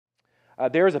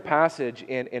There is a passage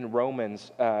in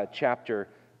Romans chapter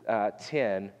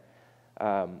 10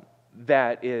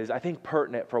 that is, I think,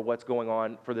 pertinent for what's going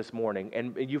on for this morning.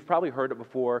 And you've probably heard it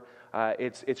before.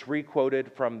 It's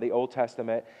re-quoted from the Old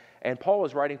Testament. And Paul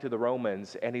is writing to the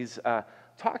Romans, and he's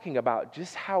talking about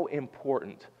just how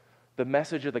important the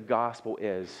message of the gospel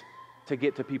is to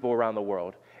get to people around the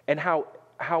world, and how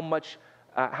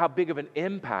big of an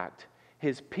impact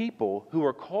his people who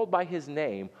are called by his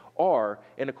name are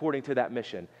in according to that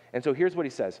mission. And so here's what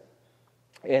he says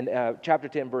in chapter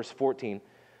 10, verse 14.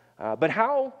 But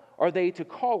how are they to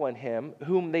call on him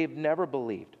whom they've never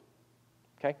believed?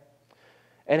 Okay?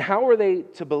 And how are they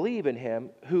to believe in him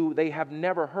who they have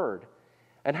never heard?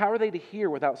 And how are they to hear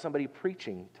without somebody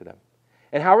preaching to them?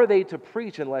 And how are they to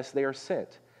preach unless they are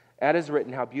sent? As is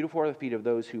written, how beautiful are the feet of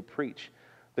those who preach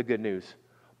the good news.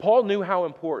 Paul knew how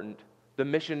important the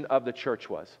mission of the church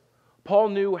was. Paul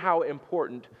knew how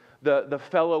important the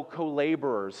fellow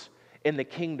co-laborers in the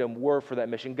kingdom were for that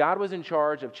mission. God was in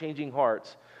charge of changing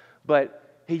hearts,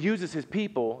 but he uses his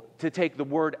people to take the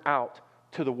word out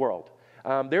to the world.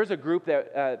 There's a group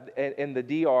that in the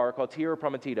DR called Tierra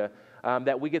Prometida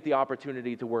that we get the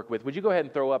opportunity to work with. Would you go ahead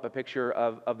and throw up a picture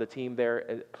of the team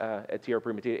there at Tierra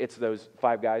Prometida? It's those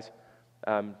 5 guys.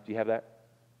 Do you have that?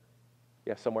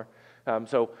 Yeah, somewhere.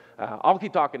 I'll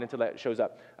keep talking until that shows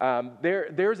up.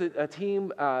 There's a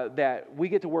team that we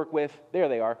get to work with. There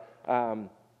they are.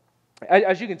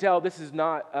 As you can tell, this is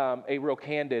not a real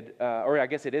candid, or I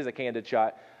guess it is a candid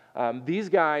shot. These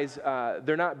guys,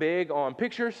 they're not big on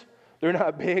pictures. They're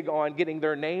not big on getting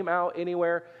their name out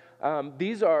anywhere.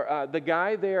 These are the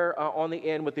guy there on the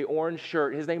end with the orange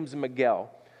shirt. His name's Miguel.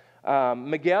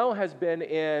 Miguel has been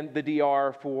in the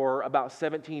DR for about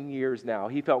 17 years now.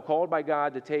 He felt called by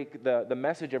God to take the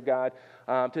message of God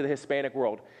to the Hispanic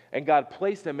world. And God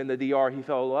placed him in the DR. He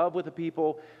fell in love with the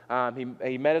people.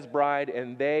 He met his bride,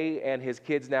 and they and his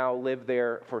kids now live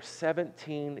there for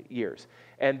 17 years.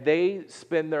 And they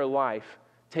spend their life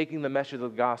taking the message of the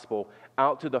gospel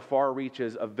out to the far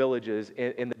reaches of villages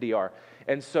in the DR.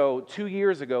 And so 2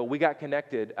 years ago, we got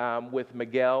connected with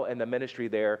Miguel and the ministry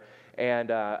there. And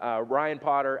Ryan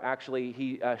Potter, actually,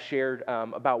 he shared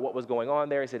about what was going on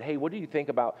there. He said, hey, what do you think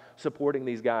about supporting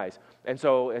these guys? And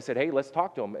so I said, hey, let's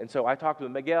talk to them. And so I talked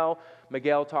with Miguel.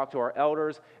 Miguel talked to our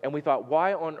elders. And we thought,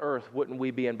 why on earth wouldn't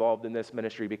we be involved in this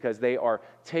ministry? Because they are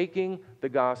taking the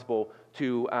gospel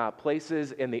to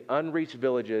places in the unreached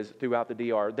villages throughout the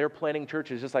DR. They're planting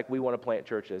churches just like we want to plant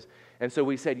churches. And so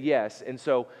we said yes. And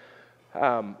so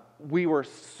we were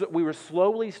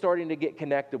slowly starting to get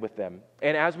connected with them.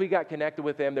 And as we got connected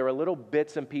with them, there were little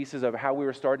bits and pieces of how we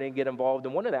were starting to get involved.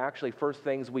 And one of the actually first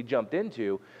things we jumped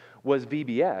into was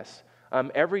VBS.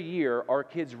 Every year, our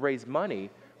kids raise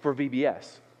money for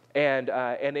VBS. And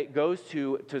it goes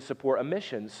to support a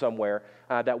mission somewhere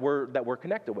that we're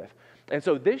connected with. And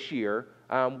so this year,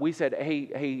 we said,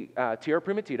 hey, Tierra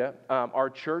Prometida, our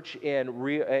church in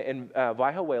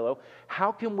Vihuela,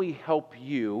 how can we help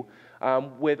you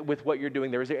with what you're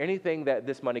doing there? Is there anything that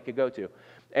this money could go to?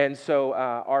 And so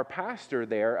our pastor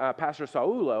there, Pastor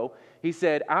Saulo, he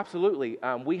said, absolutely.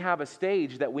 We have a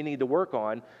stage that we need to work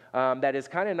on that is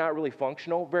kind of not really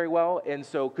functional very well. And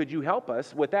so could you help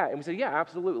us with that? And we said, yeah,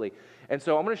 absolutely. And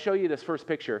so I'm going to show you this first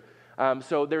picture.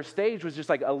 So their stage was just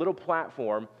like a little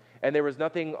platform, and there was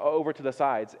nothing over to the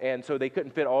sides. And so they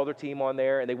couldn't fit all their team on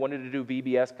there, and they wanted to do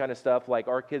VBS kind of stuff like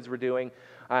our kids were doing.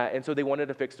 And so they wanted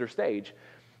to fix their stage.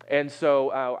 And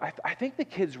so I think the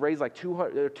kids raised like $2,000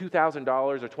 or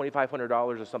 $2,500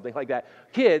 or something like that.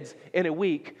 Kids in a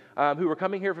week who were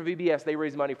coming here for VBS, they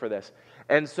raised money for this.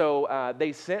 And so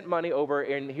they sent money over,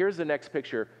 and here's the next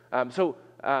picture.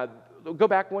 Go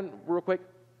back one real quick.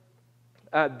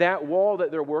 That wall that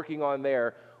they're working on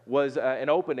there was an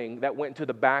opening that went to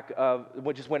the back of,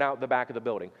 just went out the back of the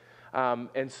building.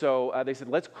 And so they said,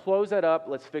 let's close that up,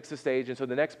 let's fix the stage. And so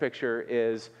the next picture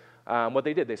is what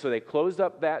they did. They closed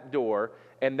up that door,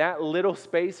 and that little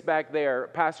space back there,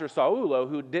 Pastor Saulo,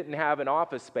 who didn't have an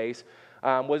office space,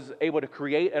 was able to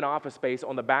create an office space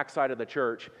on the back side of the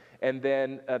church. And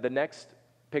then the next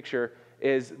picture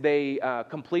is they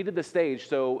completed the stage.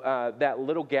 So that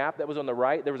little gap that was on the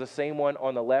right, there was the same one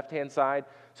on the left-hand side.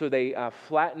 So they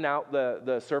flattened out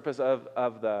the surface of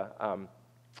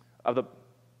the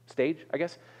stage, I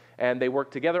guess, and they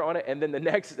worked together on it. And then the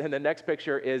next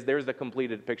picture is there's the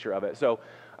completed picture of it. So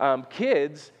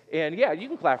kids, and yeah, you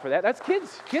can clap for that. That's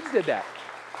kids. Kids did that.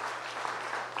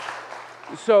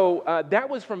 So that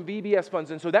was from VBS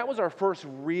funds, and so that was our first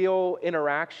real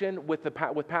interaction with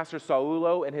Pastor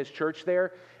Saulo and his church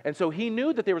there. And so he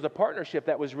knew that there was a partnership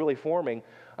that was really forming.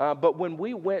 But when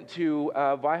we went to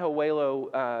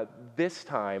Vihuela this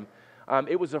time,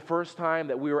 It was the first time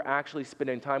that we were actually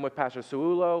spending time with Pastor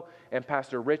Saulo and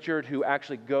Pastor Richard, who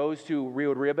actually goes to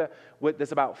Rio Arriba,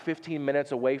 that's about 15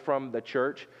 minutes away from the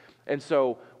church. And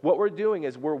so what we're doing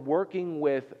is we're working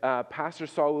with Pastor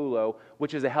Saulo,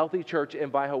 which is a healthy church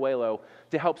in Bajahuelo,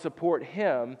 to help support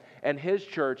him and his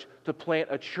church to plant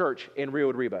a church in Rio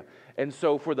Arriba. And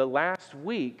so for the last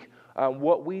week,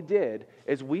 what we did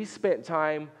is we spent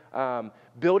time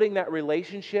building that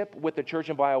relationship with the church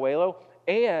in Bajahuelo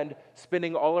and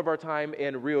spending all of our time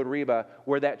in Rio Arriba,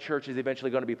 where that church is eventually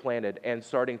going to be planted, and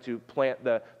starting to plant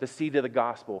the seed of the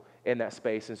gospel in that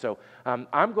space. And so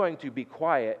I'm going to be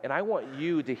quiet, and I want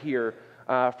you to hear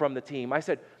from the team. I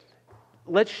said,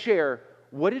 let's share,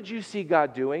 what did you see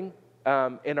God doing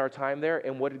in our time there,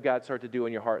 and what did God start to do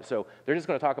in your heart? So they're just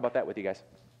going to talk about that with you guys.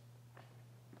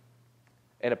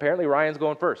 And apparently Ryan's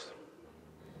going first.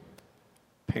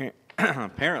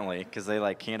 Apparently, because they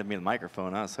handed me the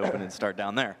microphone. I was hoping it'd start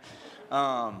down there.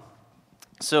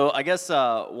 So I guess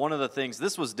one of the things,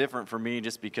 this was different for me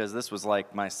just because this was my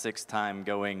 6th time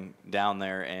going down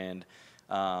there, and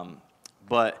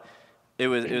but it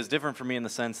was different for me in the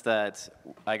sense that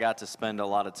I got to spend a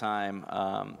lot of time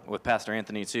with Pastor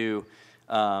Anthony too,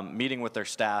 meeting with their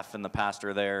staff and the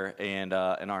pastor there, and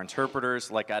our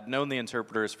interpreters. I'd known the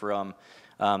interpreters from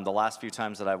the last few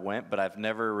times that I went, but I've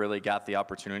never really got the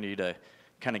opportunity to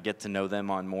kind of get to know them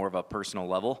on more of a personal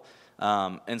level.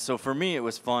 And so for me, it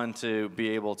was fun to be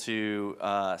able to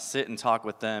sit and talk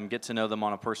with them, get to know them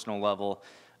on a personal level,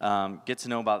 get to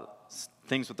know about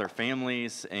things with their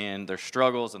families and their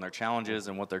struggles and their challenges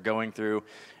and what they're going through,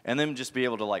 and then just be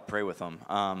able to pray with them.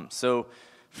 So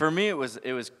for me, it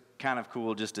was kind of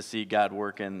cool just to see God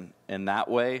work in that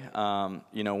way.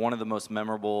 One of the most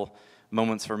memorable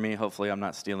moments for me, hopefully I'm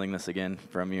not stealing this again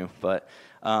from you, but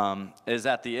is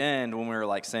at the end when we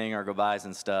were saying our goodbyes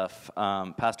and stuff.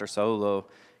 Pastor Saulo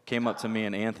came up to me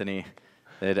and Anthony.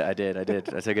 I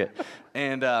took it.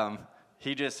 And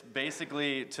he just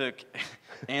basically took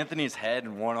Anthony's head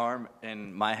in one arm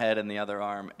and my head in the other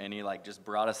arm, and he just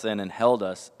brought us in and held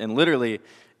us. And literally,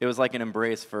 it was like an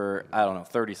embrace for,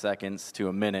 30 seconds to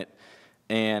a minute.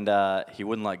 And he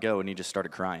wouldn't let go, and he just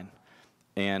started crying.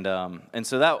 And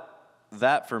so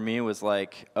that for me was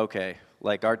okay,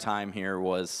 our time here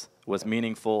was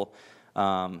meaningful.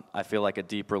 I feel like a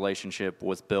deep relationship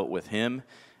was built with him,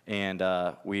 and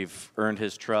we've earned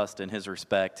his trust and his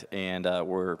respect, and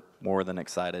we're more than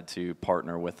excited to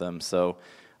partner with him. So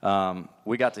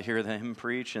we got to hear him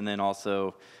preach, and then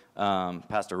also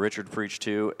Pastor Richard preached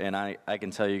too, and I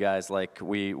can tell you guys,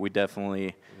 we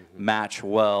definitely match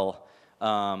well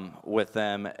with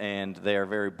them, and they are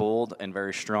very bold and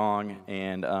very strong,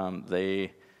 and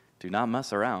they do not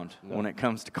mess around when it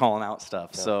comes to calling out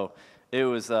stuff. No. So it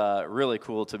was really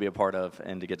cool to be a part of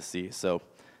and to get to see. So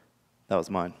that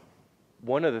was mine.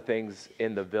 One of the things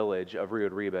in the village of Rio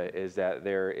Arriba is that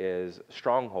there is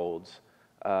strongholds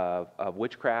of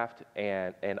witchcraft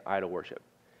and idol worship.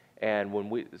 And when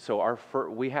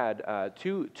we had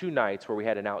two nights where we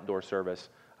had an outdoor service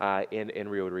in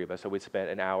Rio Arriba. So we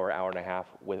spent an hour and a half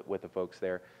with the folks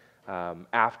there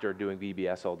after doing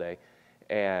VBS all day.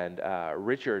 And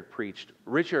Richard preached.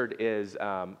 Richard is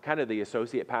kind of the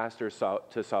associate pastor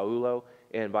to Saulo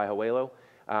in Bajahuelo.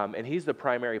 And he's the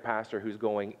primary pastor who's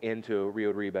going into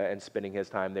Rio Arriba and spending his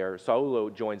time there.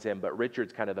 Saulo joins him, but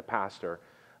Richard's kind of the pastor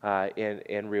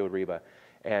in Rio Arriba.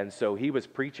 And so he was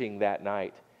preaching that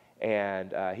night.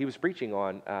 And he was preaching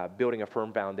on building a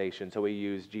firm foundation. So he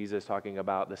used Jesus talking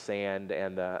about the sand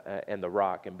and the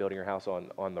rock, and building your house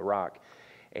on the rock.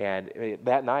 And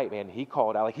that night, man, he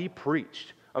called out, he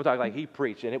preached. I'm talking he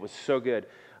preached, and it was so good.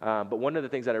 But one of the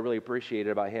things that I really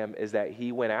appreciated about him is that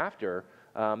he went after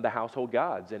the household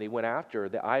gods, and he went after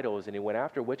the idols, and he went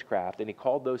after witchcraft, and he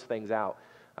called those things out.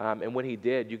 And when he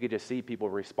did, you could just see people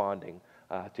responding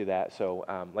to that. So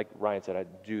like Ryan said, I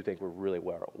do think we're really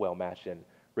well matched, and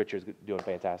Richard's doing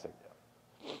fantastic.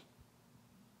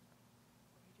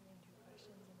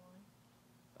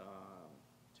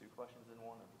 Two questions in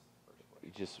one, or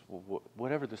just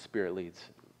whatever the Spirit leads.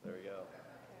 There we go.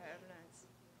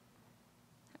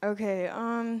 Okay,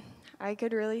 I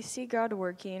could really see God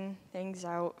working things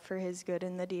out for his good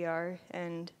in the DR,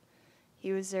 and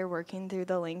he was there working through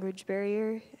the language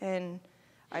barrier, and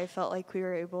I felt like we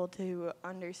were able to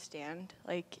understand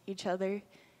each other,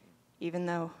 even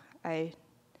though I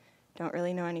don't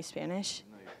really know any Spanish.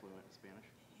 No, you're fluent in Spanish.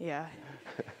 Yeah.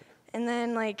 And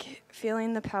then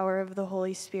feeling the power of the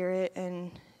Holy Spirit and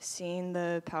seeing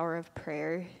the power of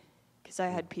prayer, because I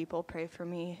had people pray for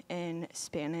me in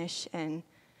Spanish, and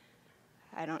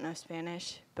I don't know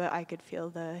Spanish, but I could feel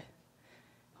the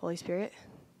Holy Spirit.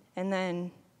 And then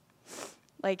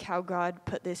like how God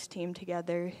put this team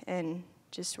together and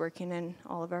just working in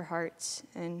all of our hearts.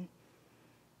 And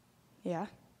yeah.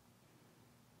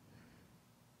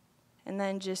 And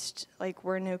then just like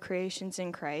we're new creations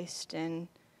in Christ, and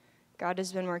God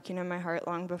has been working in my heart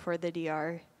long before the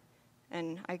DR,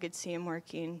 and I could see him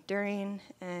working during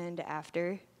and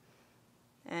after.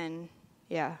 And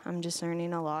yeah, I'm just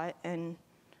learning a lot and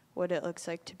what it looks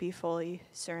like to be fully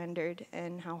surrendered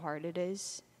and how hard it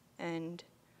is. And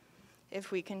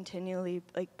if we continually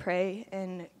like pray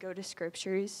and go to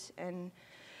scriptures and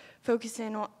focus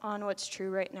in on what's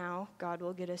true right now, God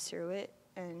will get us through it.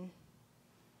 And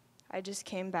I just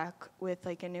came back with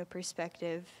like a new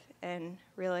perspective and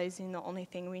realizing the only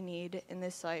thing we need in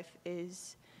this life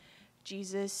is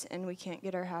Jesus, and we can't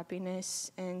get our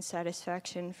happiness and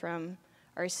satisfaction from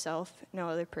ourself, no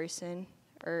other person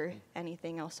or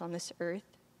anything else on this earth.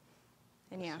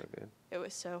 And yeah, So good. it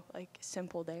was so like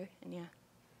simple there, and yeah.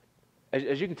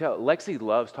 As you can tell, Lexi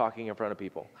loves talking in front of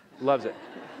people. Loves it.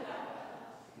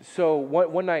 So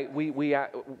one night we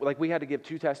had to give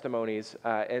 2 testimonies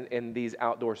in these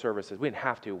outdoor services. We didn't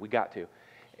have to, we got to,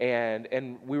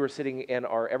 and we were sitting in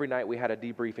every night we had a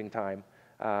debriefing time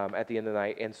at the end of the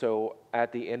night, and so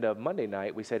at the end of Monday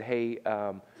night we said, hey,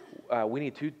 we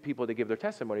need 2 people to give their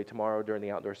testimony tomorrow during the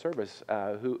outdoor service.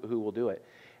 Who will do it?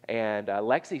 And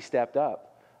Lexi stepped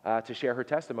up to share her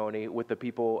testimony with the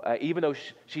people, even though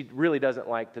she really doesn't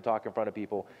like to talk in front of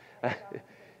people.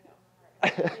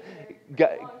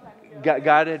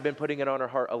 God had been putting it on her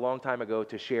heart a long time ago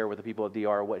to share with the people of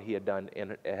DR what he had done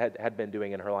and had been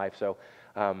doing in her life. So,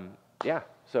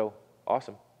 so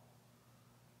awesome.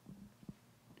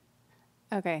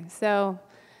 Okay, so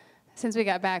since we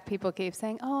got back, people keep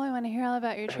saying, oh, I want to hear all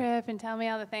about your trip and tell me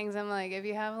all the things. I'm like, if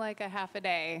you have like a half a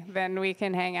day, then we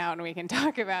can hang out and we can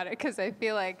talk about it, because I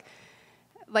feel like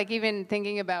even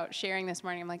thinking about sharing this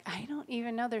morning, I'm like, I don't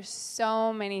even know. There's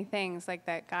so many things like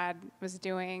that God was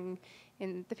doing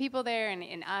in the people there and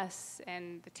in us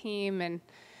and the team. And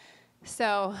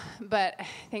so, but I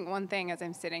think one thing as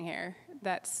I'm sitting here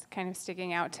that's kind of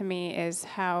sticking out to me is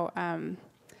how, I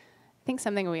think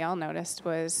something we all noticed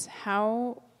was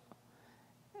how,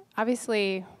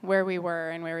 obviously where we were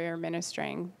and where we were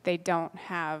ministering, they don't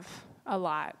have a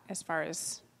lot as far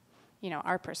as,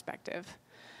 our perspective.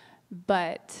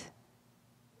 But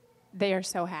they are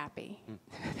so happy.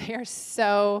 They are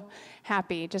so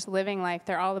happy just living life.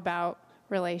 They're all about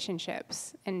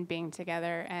relationships and being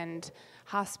together and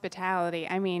hospitality.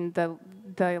 I mean, the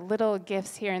little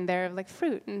gifts here and there of like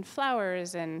fruit and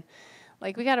flowers, and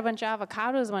like we got a bunch of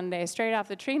avocados one day straight off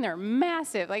the tree, and they're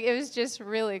massive. Like it was just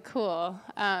really cool.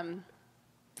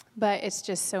 But it's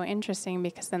just so interesting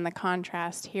because then the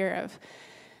contrast here of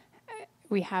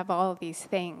we have all of these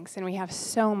things, and we have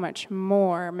so much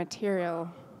more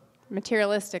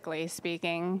materialistically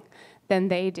speaking, than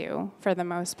they do for the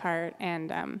most part.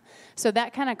 And so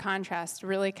that kind of contrast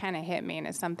really kind of hit me, and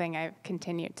it's something I've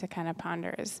continued to kind of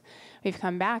ponder as we've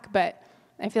come back. But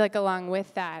I feel like along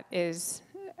with that is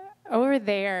over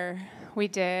there we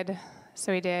did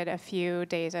a few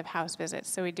days of house visits.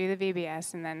 So we'd do the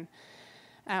VBS, and then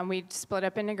we'd split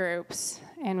up into groups,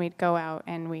 and we'd go out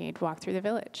and we'd walk through the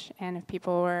village. And if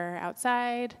people were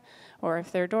outside, or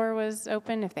if their door was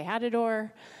open, if they had a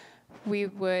door, we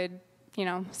would,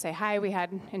 say hi. We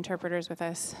had interpreters with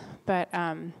us. But,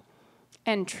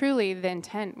 and truly the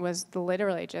intent was to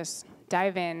literally just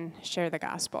dive in, share the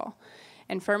gospel.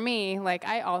 And for me, like,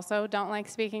 I also don't like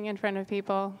speaking in front of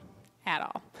people at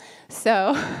all.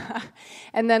 So,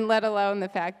 and then let alone the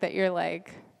fact that you're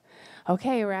like,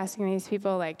 okay, we're asking these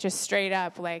people, like, just straight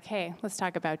up, like, hey, let's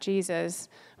talk about Jesus,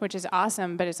 which is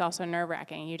awesome, but it's also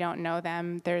nerve-wracking. You don't know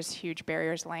them. There's huge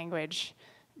barriers, language,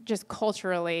 just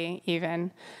culturally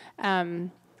even.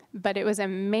 But it was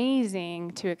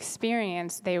amazing to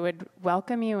experience. They would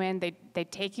welcome you in.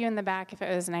 They'd take you in the back if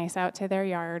it was nice out to their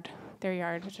yard,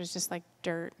 which was just like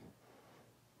dirt.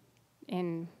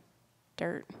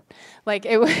 Like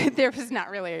there was not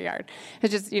really a yard. It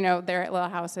was just, their little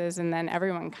houses, and then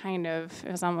everyone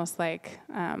it was almost like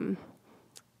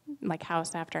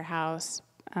house after house,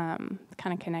 kind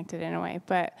of connected in a way.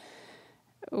 But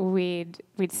we'd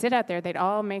sit out there. They'd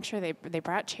all make sure they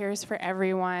brought chairs for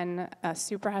everyone,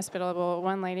 super hospitable.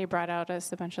 One lady brought out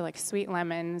us a bunch of like sweet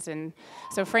lemons, and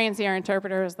so Francie, our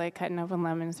interpreter, was like cutting open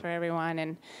lemons for everyone.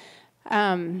 And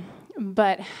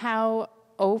but how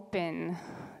open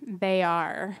they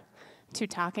are to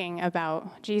talking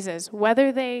about Jesus,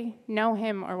 whether they know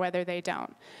him or whether they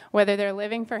don't, whether they're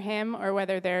living for him or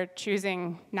whether they're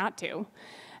choosing not to.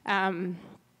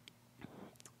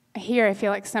 Here, I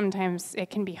feel like sometimes it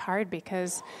can be hard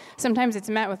because sometimes it's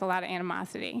met with a lot of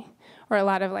animosity, were a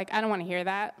lot of like, I don't want to hear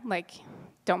that. Like,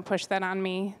 don't push that on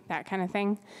me, that kind of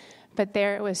thing. But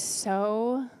there it was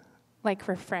so like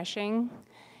refreshing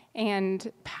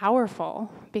and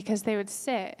powerful because they would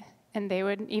sit and they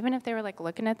would, even if they were like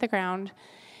looking at the ground,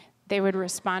 they would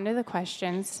respond to the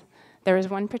questions. There was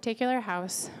one particular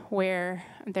house where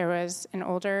there was an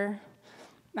older,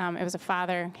 it was a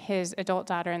father, his adult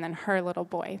daughter, and then her little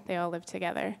boy. They all lived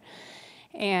together.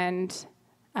 And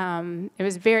it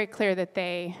was very clear that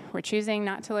they were choosing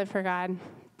not to live for God.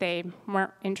 They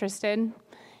weren't interested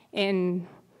in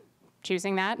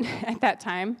choosing that at that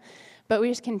time. But we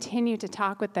just continued to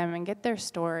talk with them and get their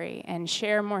story and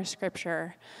share more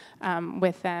scripture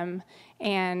with them.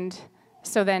 And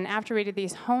so then after we did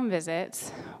these home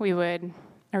visits, we would,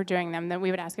 or during them, then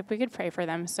we would ask if we could pray for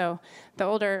them. So the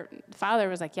older father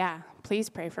was like, yeah, please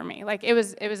pray for me. Like it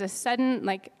was a sudden,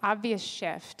 like obvious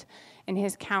shift in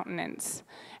his countenance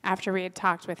after we had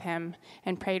talked with him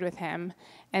and prayed with him.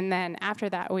 And then after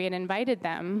that, we had invited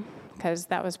them, because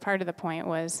that was part of the point,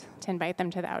 was to invite them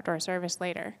to the outdoor service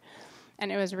later.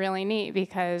 And it was really neat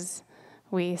because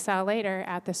we saw later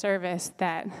at the service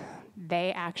that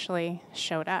they actually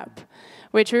showed up,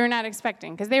 which we were not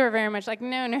expecting, because they were very much like,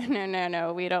 no,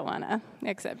 we don't want to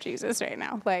accept Jesus right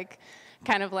now. Like,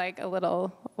 kind of like a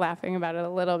little laughing about it a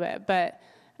little bit, but,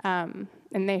 and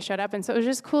they showed up. And so it was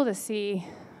just cool to see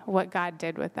what God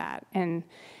did with that. And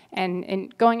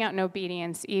going out in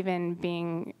obedience, even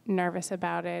being nervous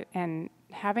about it and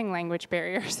having language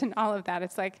barriers and all of that,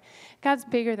 it's like God's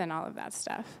bigger than all of that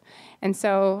stuff. And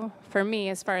so for me,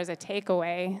 as far as a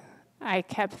takeaway, I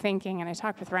kept thinking, and I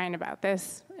talked with Ryan about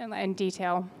this in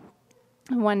detail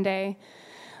one day,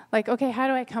 like, okay, how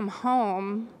do I come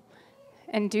home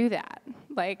and do that?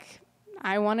 Like,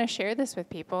 I want to share this with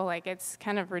people. Like, it's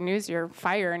kind of renews your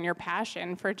fire and your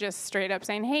passion for just straight up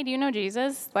saying, hey, do you know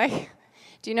Jesus? Like,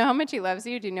 do you know how much he loves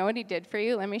you? Do you know what he did for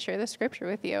you? Let me share the scripture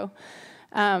with you.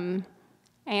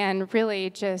 And really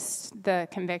just the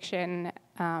conviction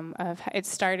of it's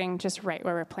starting just right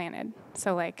where we're planted.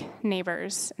 So like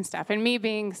neighbors and stuff. And me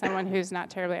being someone who's not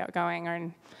terribly outgoing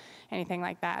or anything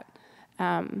like that,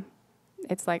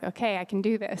 it's like, okay, I can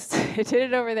do this. I did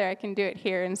it over there. I can do it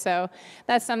here. And so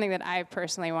that's something that I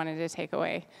personally wanted to take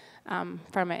away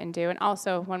from it and do. And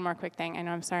also, one more quick thing. I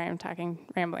know I'm sorry I'm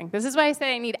rambling. This is why I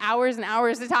say I need hours and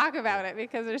hours to talk about it,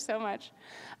 because there's so much.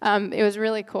 It was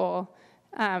really cool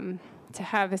to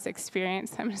have this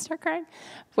experience, I'm going to start crying,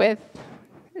 with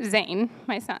Zane,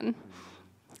 my son,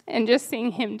 and just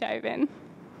seeing him dive in.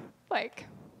 Like,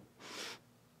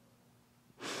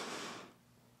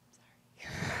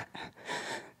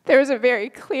 there was a very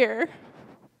clear,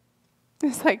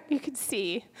 it's like you could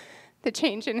see the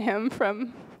change in him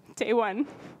from day one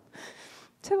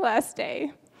to the last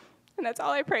day. And that's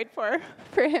all I prayed for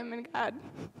him, and God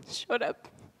showed up,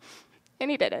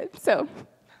 and he did it. So,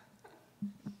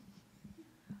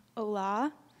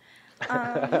 hola.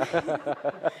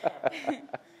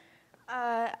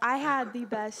 I had the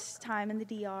best time in the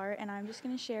DR, and I'm just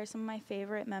going to share some of my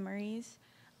favorite memories.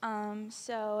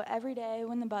 So every day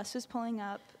when the bus was pulling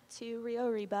up to Rio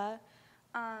Arriba,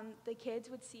 the kids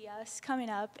would see us coming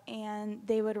up, and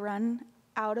they would run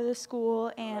out of the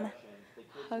school and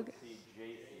hug.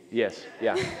 Yes,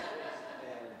 yeah. And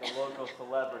the local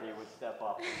celebrity would step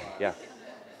off the bus. Yeah.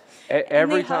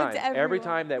 Every time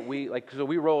everyone. that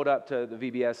we rolled up to the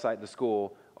VBS site in the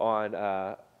school on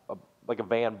like a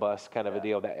van bus kind of a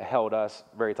deal that held us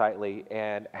very tightly,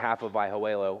 and half of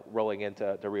Vaihuelo rolling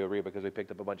into Rio Arriba because we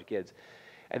picked up a bunch of kids.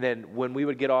 And then when we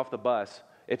would get off the bus,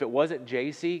 if it wasn't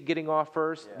JC getting off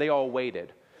first, they all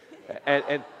waited.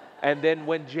 And then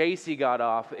when JC got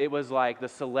off, it was like the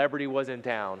celebrity was in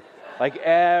town. Like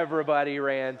everybody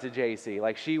ran to JC.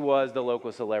 Like she was the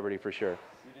local celebrity for sure.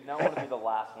 You did not want to be the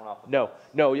last one off the bus.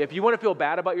 No. If you want to feel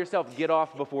bad about yourself, get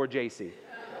off before JC.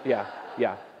 Yeah.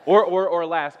 Or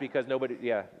last, because nobody.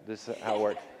 Yeah, this is how it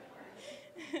works.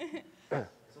 So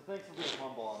thanks for being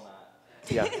humble on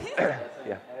that. Yeah.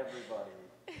 Yeah. Everybody.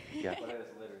 Yeah. But it is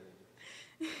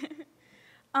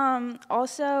literally.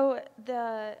 Also,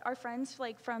 our friends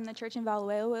from the church in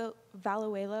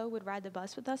Valuelo would ride the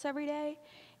bus with us every day,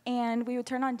 and we would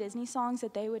turn on Disney songs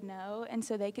that they would know, and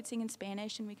so they could sing in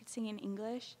Spanish and we could sing in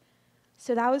English.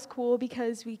 So that was cool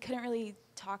because we couldn't really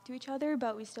talk to each other,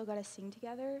 but we still got to sing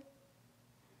together.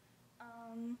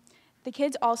 The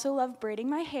kids also loved braiding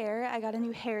my hair. I got a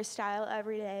new hairstyle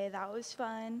every day. That was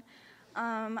fun.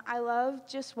 I loved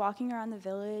just walking around the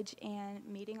village and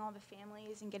meeting all the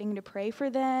families and getting to pray for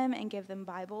them and give them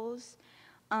Bibles.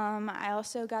 I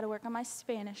also got to work on my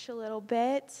Spanish a little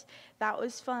bit. That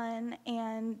was fun.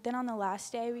 And then on the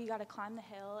last day, we got to climb the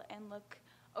hill and look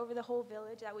over the whole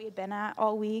village that we had been at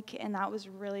all week, and that was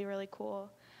really, really cool.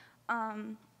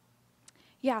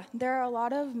 Yeah, there are a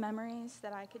lot of memories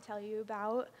that I could tell you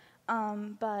about,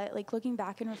 but like looking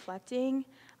back and reflecting,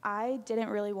 I didn't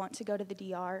really want to go to the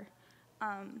DR.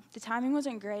 The timing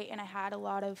wasn't great, and I had a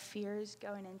lot of fears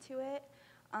going into it.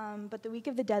 But the week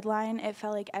of the deadline, it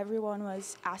felt like everyone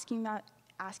was asking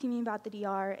me about the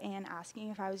DR and asking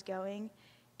if I was going,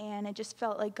 and it just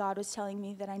felt like God was telling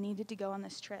me that I needed to go on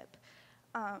this trip.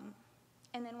 And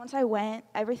then once I went,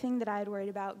 everything that I had worried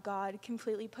about, God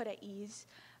completely put at ease.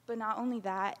 But not only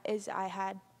that, is I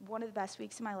had one of the best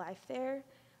weeks of my life there.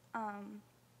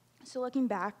 So looking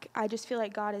back, I just feel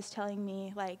like God is telling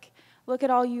me, like, look at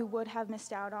all you would have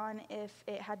missed out on if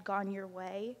it had gone your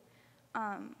way.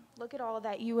 Look at all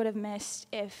that you would have missed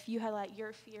if you had let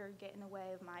your fear get in the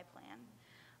way of my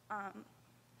plan.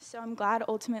 So I'm glad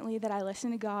ultimately that I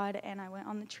listened to God and I went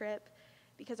on the trip,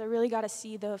 because I really got to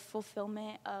see the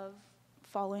fulfillment of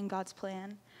following God's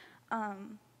plan.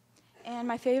 And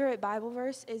my favorite Bible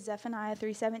verse is Zephaniah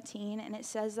 3:17, and it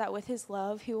says that with his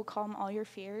love, he will calm all your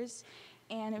fears.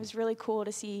 And it was really cool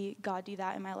to see God do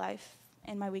that in my life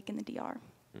and my week in the DR.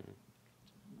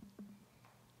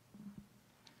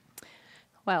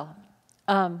 Well,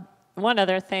 one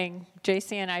other thing,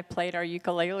 JC and I played our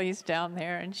ukuleles down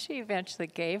there, and she eventually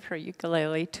gave her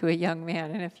ukulele to a young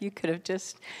man, and if you could have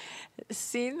just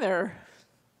seen their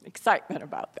excitement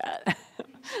about that.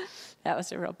 That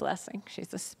was a real blessing.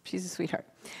 She's a sweetheart.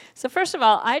 So first of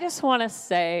all, I just want to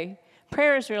say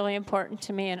prayer is really important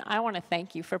to me, and I want to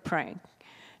thank you for praying.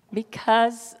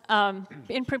 Because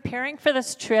in preparing for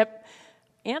this trip,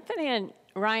 Anthony and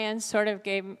Ryan sort of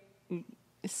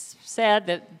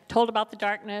told about the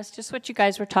darkness, just what you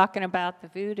guys were talking about, the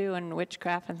voodoo and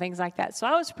witchcraft and things like that. So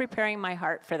I was preparing my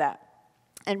heart for that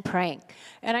and praying.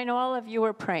 And I know all of you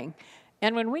were praying.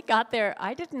 And when we got there,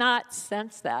 I did not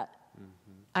sense that.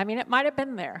 I mean, it might have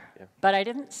been there, but I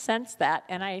didn't sense that.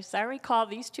 And as I recall,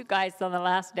 these two guys on the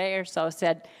last day or so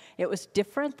said it was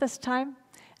different this time.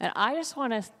 And I just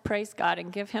want to praise God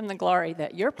and give him the glory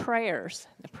that your prayers,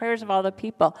 the prayers of all the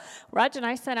people, Raj and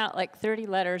I sent out like 30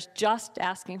 letters just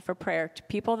asking for prayer to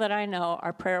people that I know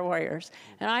are prayer warriors.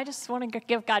 And I just want to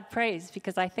give God praise,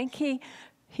 because I think he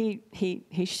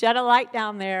shed a light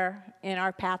down there in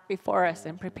our path before us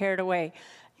and prepared a way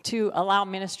to allow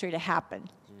ministry to happen.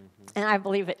 And I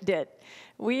believe it did.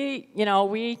 We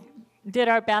did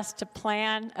our best to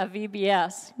plan a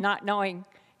VBS, not knowing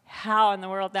how in the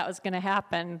world that was going to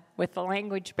happen with the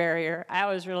language barrier. I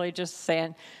was really just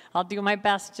saying, we'll do our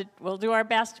best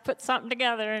to put something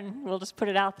together, and we'll just put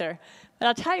it out there. But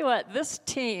I'll tell you what, this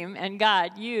team and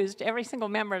God used every single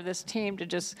member of this team to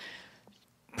just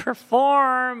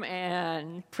perform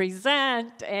and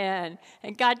present, and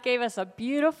God gave us a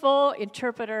beautiful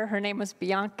interpreter. Her name was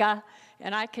Bianca,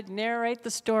 and I could narrate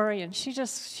the story, and she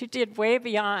did way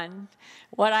beyond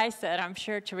what I said, I'm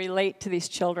sure, to relate to these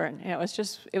children. And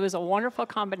it was a wonderful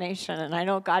combination, and I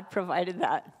know God provided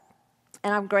that.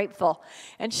 And I'm grateful.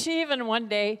 And she even one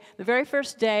day, the very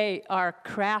first day, our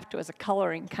craft was a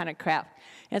coloring kind of craft.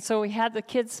 And so we had the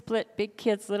kids split, big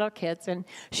kids, little kids. And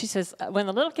she says, when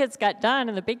the little kids got done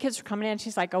and the big kids were coming in,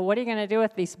 she's like, oh, what are you going to do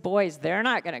with these boys? They're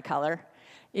not going to color.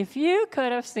 If you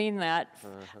could have seen that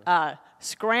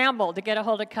scramble to get a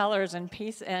hold of colors and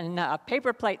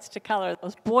paper plates to color,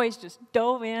 those boys just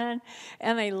dove in,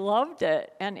 and they loved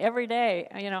it. And every day,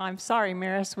 I'm sorry,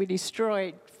 Maris, we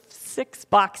destroyed 6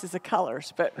 boxes of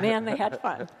colors, but man, they had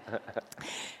fun.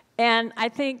 And I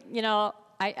think,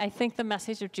 I think the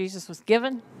message of Jesus was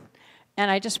given, and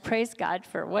I just praise God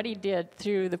for what he did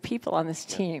through the people on this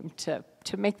team to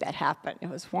make that happen. It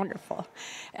was wonderful,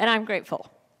 and I'm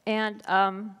grateful. And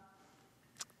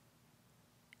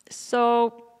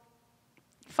so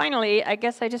finally, I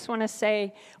guess I just want to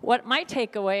say what my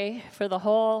takeaway for the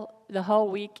whole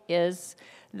week is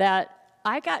that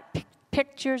I got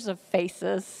pictures of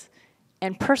faces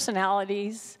and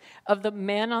personalities of the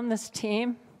men on this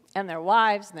team and their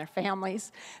wives and their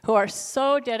families who are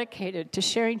so dedicated to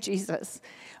sharing Jesus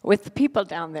with the people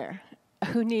down there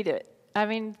who need it. I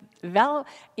mean,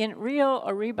 in Rio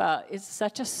Arriba is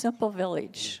such a simple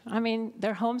village. I mean,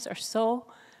 their homes are so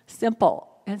simple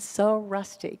and so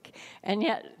rustic, and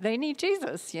yet they need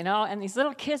Jesus, and these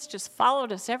little kids just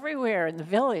followed us everywhere in the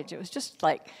village. It was just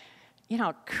like,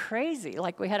 crazy,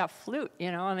 like we had a flute,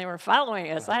 and they were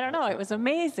following us. I don't know, it was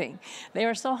amazing. They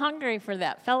were so hungry for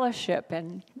that fellowship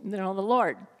and, the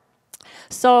Lord.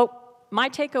 So my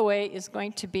takeaway is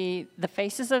going to be the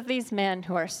faces of these men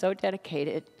who are so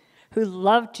dedicated, who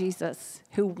love Jesus,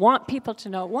 who want people to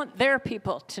know, want their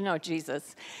people to know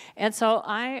Jesus. And so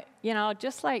I,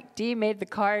 just like Dee made the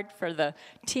card for the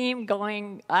team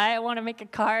going, I want to make a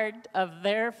card of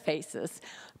their faces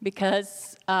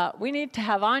because we need to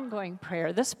have ongoing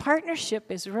prayer. This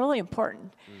partnership is really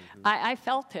important. Mm-hmm. I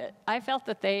felt it. I felt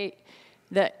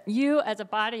that you as a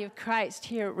body of Christ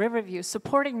here at Riverview,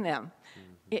 supporting them,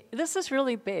 this is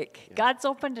really big. Yeah. God's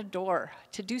opened a door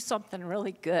to do something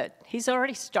really good. He's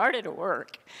already started a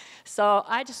work. So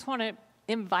I just want to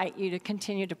invite you to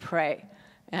continue to pray.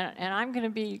 And I'm going to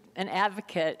be an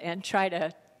advocate and try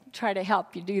to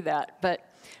help you do that. But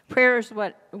prayer is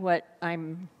what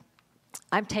I'm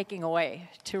taking away,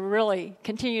 to really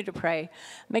continue to pray.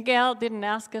 Miguel didn't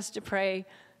ask us to pray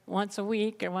once a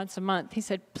week or once a month. He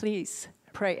said, please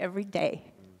pray every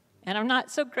day. And I'm not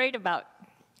so great about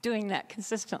doing that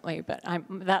consistently, but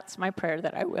that's my prayer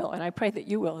that I will, and I pray that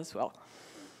you will as well.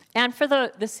 And for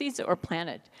the seeds that were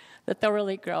planted, that they'll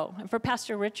really grow. And for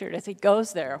Pastor Richard, as he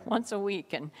goes there once a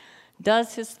week and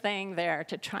does his thing there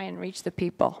to try and reach the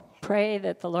people, pray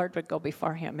that the Lord would go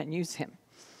before him and use him.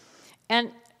 And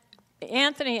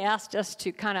Anthony asked us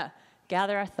to kind of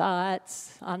gather our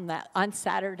thoughts on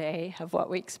Saturday of what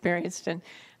we experienced. And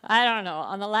I don't know,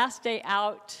 on the last day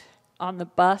out on the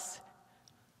bus,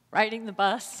 riding the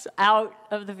bus out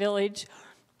of the village,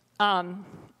 a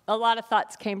lot of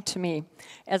thoughts came to me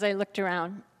as I looked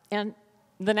around. And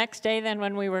the next day then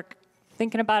when we were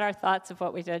thinking about our thoughts of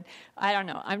what we did, I don't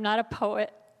know, I'm not a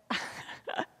poet.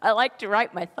 I like to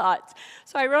write my thoughts.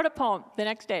 So I wrote a poem the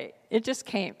next day. It just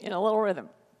came in a little rhythm.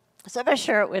 So if I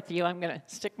share it with you, I'm going to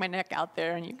stick my neck out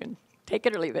there and you can take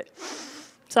it or leave it.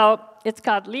 So it's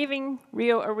called Leaving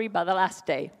Rio Arriba, the Last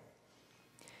Day.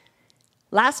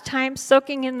 Last time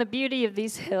soaking in the beauty of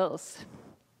these hills.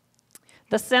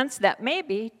 The sense that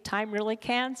maybe time really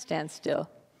can stand still.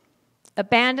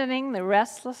 Abandoning the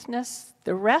restlessness,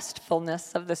 the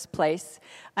restfulness of this place,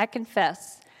 I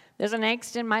confess, there's an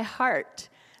angst in my heart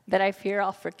that I fear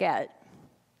I'll forget.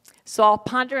 So I'll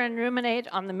ponder and ruminate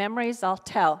on the memories I'll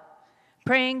tell,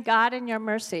 praying God in your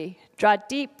mercy, draw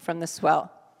deep from the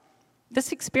swell.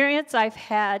 This experience I've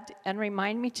had and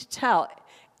remind me to tell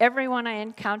everyone I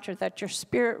encounter that your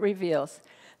spirit reveals,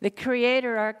 the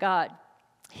Creator, our God,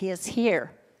 He is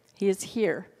here. He is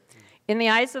here. In the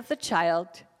eyes of the child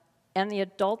and the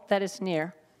adult that is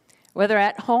near, whether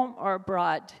at home or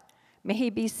abroad, may He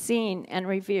be seen and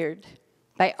revered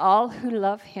by all who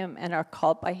love Him and are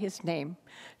called by His name.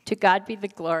 To God be the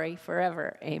glory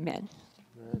forever. Amen.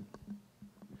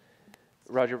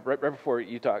 Roger, right before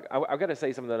you talk, I've got to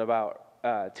say something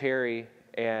about Terry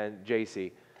and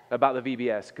JC. About the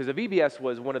VBS, because the VBS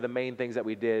was one of the main things that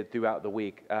we did throughout the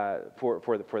week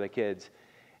for the kids,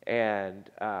 and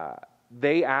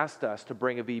they asked us to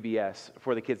bring a VBS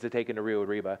for the kids to take into Rio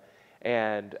Arriba,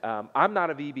 and I'm not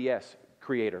a VBS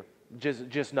creator,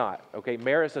 just not. Okay,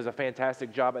 Maris does a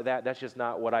fantastic job at that. That's just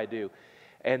not what I do,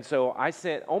 and so I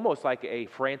sent almost like a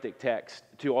frantic text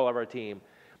to all of our team,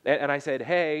 and I said,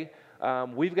 hey,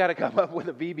 we've got to come up with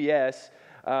a VBS.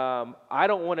 I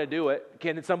don't want to do it.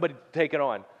 Can somebody take it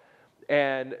on?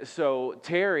 And so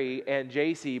Terry and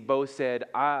JC both said,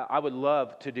 I would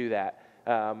love to do that.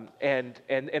 And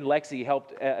Lexi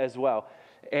helped as well.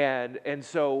 And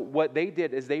so what they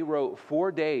did is they wrote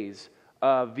 4 days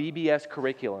of VBS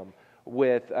curriculum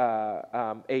with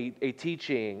a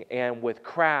teaching and with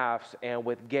crafts and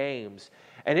with games.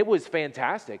 And it was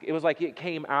fantastic. It was like it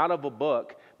came out of a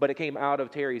book, but it came out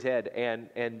of Terry's head and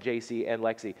JC and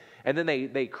Lexi. And then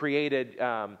they created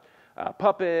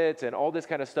puppets and all this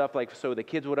kind of stuff, like so the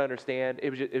kids would understand. It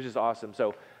was just awesome.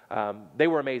 So they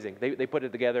were amazing. They put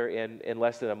it together in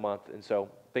less than a month, and so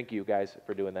thank you guys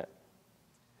for doing that.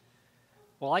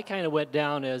 Well, I kind of went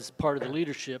down as part of the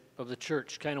leadership of the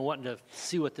church, kind of wanting to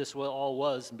see what this all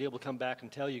was and be able to come back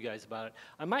and tell you guys about it.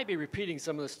 I might be repeating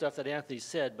some of the stuff that Anthony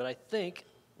said, but I think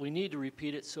we need to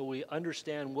repeat it so we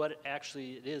understand what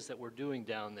actually it is that we're doing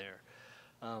down there.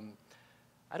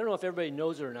 I don't know if everybody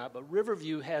knows it or not, but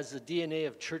Riverview has the DNA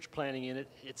of church planting in it.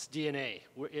 It's DNA.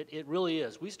 It really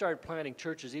is. We started planting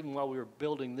churches even while we were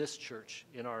building this church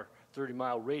in our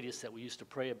 30-mile radius that we used to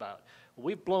pray about. Well,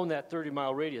 we've blown that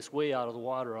 30-mile radius way out of the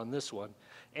water on this one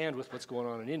and with what's going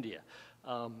on in India.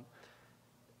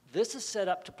 This is set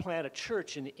up to plant a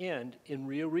church in the end in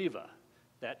Rio Arriba,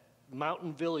 that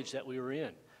mountain village that we were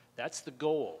in. That's the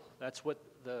goal. That's what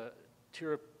the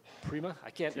Tierra Prima? I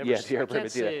can't ever say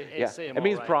them it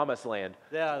means right. promised land.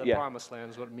 Yeah, the promised land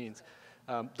is what it means.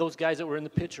 Those guys that were in the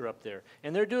picture up there.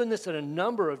 And they're doing this in a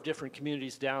number of different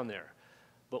communities down there.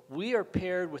 But we are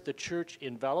paired with the church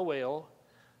in Valaweo,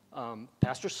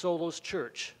 Pastor Solo's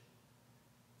church.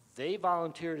 They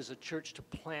volunteered as a church to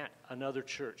plant another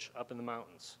church up in the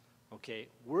mountains. Okay,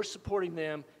 we're supporting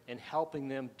them and helping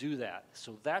them do that.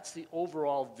 So that's the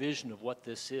overall vision of what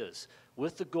this is,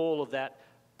 with the goal of that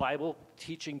Bible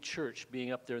teaching church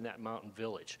being up there in that mountain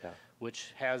village,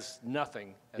 which has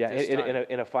nothing at this time.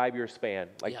 In a 5-year span,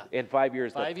 like Yeah. in 5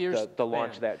 years, 5 years to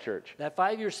launch span. that church. That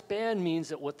 5-year span means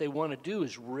that what they want to do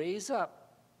is raise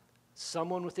up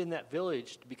someone within that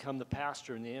village to become the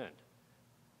pastor in the end.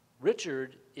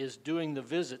 Richard is doing the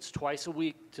visits twice a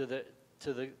week to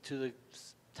the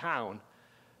town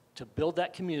to build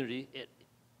that community.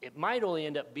 It might only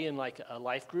end up being like a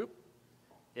life group.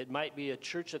 It might be a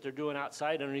church that they're doing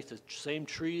outside underneath the same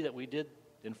tree that we did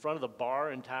in front of the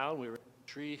bar in town. We were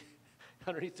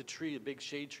underneath the tree, a big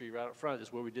shade tree right out front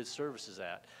is where we did services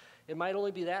at. It might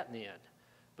only be that in the end,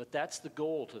 but that's the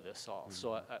goal to this all. Mm-hmm.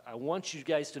 So I want you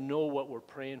guys to know what we're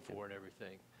praying for and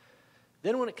everything.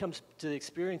 Then when it comes to the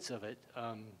experience of it,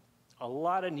 a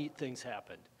lot of neat things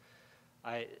happened.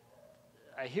 I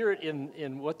hear it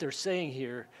in what they're saying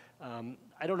here.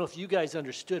 I don't know if you guys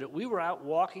understood it. We were out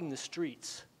walking the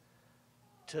streets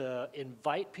to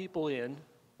invite people in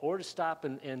or to stop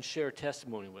and share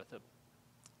testimony with them.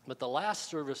 But the last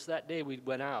service that day we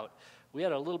went out, we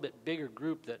had a little bit bigger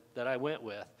group that I went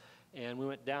with, and we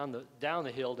went down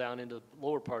the hill down into the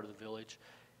lower part of the village.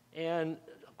 And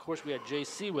of course we had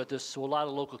JC with us, so a lot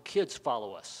of local kids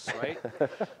follow us, right?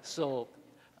 So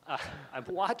I'm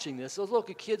watching this. Those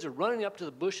local kids are running up to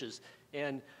the bushes,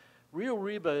 and Rio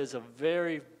Reba is a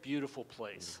very beautiful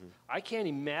place. Mm-hmm. I can't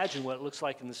imagine what it looks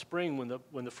like in the spring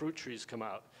when the fruit trees come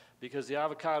out, because the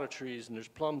avocado trees and there's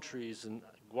plum trees and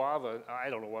guava, I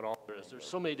don't know what all there is. There's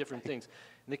so many different things.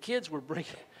 And the kids were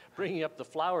bringing up the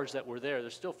flowers that were there.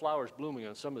 There's still flowers blooming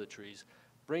on some of the trees,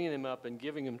 bringing them up and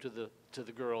giving them to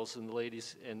the girls and the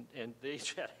ladies, and they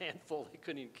each had a handful. They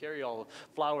couldn't even carry all the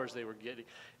flowers they were getting.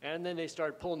 And then they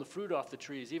started pulling the fruit off the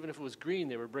trees. Even if it was green,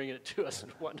 they were bringing it to us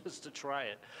and wanting us to try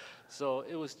it. So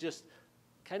it was just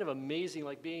kind of amazing,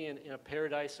 like being in a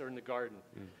paradise or in the garden.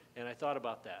 And I thought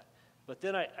about that. But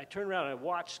then I turned around and I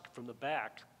watched from the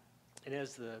back, and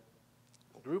as the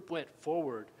group went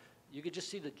forward, you could just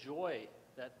see the joy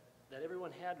that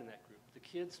everyone had in that group. The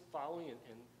kids following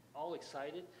and all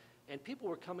excited, and people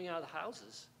were coming out of the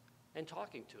houses and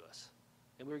talking to us.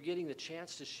 And we were getting the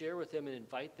chance to share with them and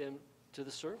invite them to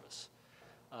the service.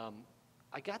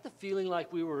 I got the feeling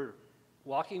like we were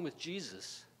walking with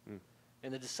Jesus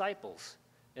and the disciples,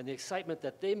 and the excitement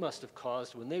that they must have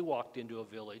caused when they walked into a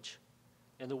village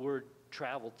and the word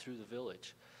traveled through the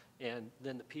village. And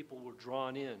then the people were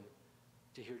drawn in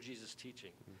to hear Jesus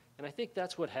teaching. And I think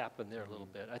that's what happened there a little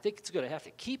bit. I think it's going to have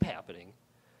to keep happening,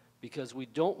 because we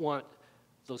don't want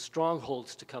those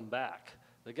strongholds to come back.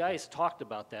 The guys talked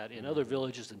about that in other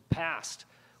villages in the past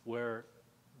where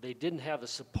they didn't have the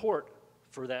support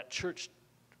for that church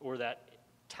or that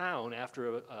town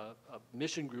after a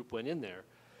mission group went in there,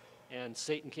 and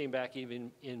Satan came back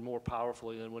even in more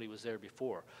powerfully than when he was there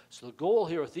before. So the goal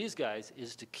here with these guys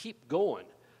is to keep going,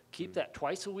 keep that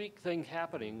twice a week thing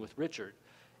happening with Richard,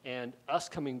 and us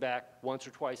coming back once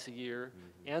or twice a year,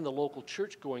 and the local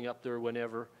church going up there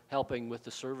whenever, helping with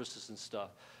the services and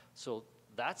stuff. So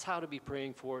that's how to be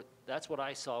praying for it. That's what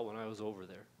I saw when I was over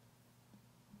there.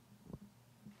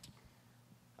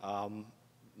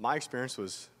 My experience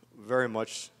was very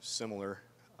much similar.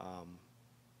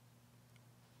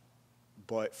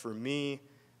 But for me,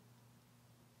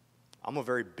 I'm a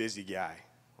very busy guy.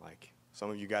 Like, some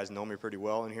of you guys know me pretty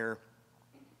well in here.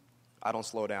 I don't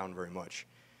slow down very much.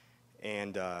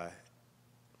 And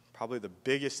probably the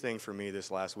biggest thing for me this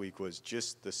last week was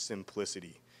just the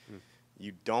simplicity.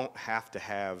 You don't have to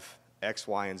have X,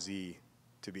 Y, and Z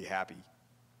to be happy.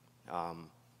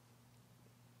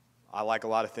 I like a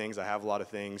lot of things. I have a lot of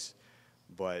things.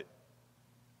 But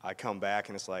I come back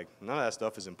and it's like, none of that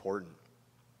stuff is important.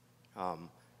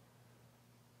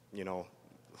 You know,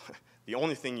 the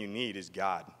only thing you need is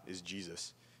God, is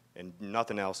Jesus, and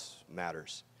nothing else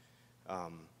matters.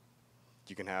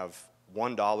 You can have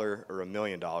 $1 or $1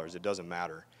 million, it doesn't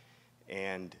matter.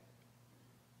 And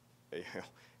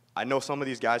I know some of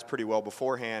these guys pretty well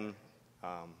beforehand.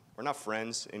 We're not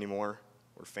friends anymore,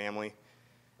 we're family.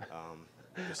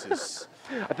 This is...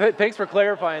 Thanks for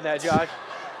clarifying that, Josh.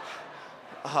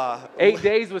 8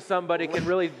 days with somebody can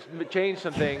really change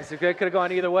some things. It could have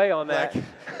gone either way on that.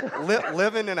 Like,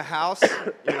 living in a house,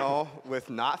 you know, with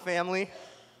not family,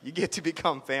 you get to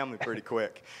become family pretty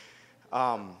quick.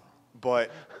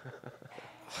 But,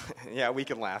 yeah, we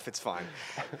can laugh. It's fine.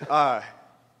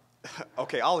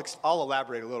 Okay, I'll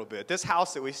elaborate a little bit. This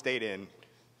house that we stayed in,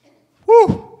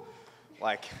 whoo,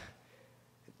 like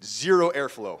 0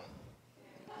 airflow.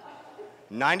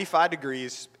 95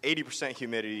 degrees, 80%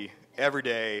 humidity every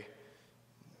day.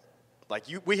 Like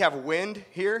we have wind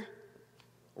here.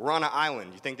 We're on an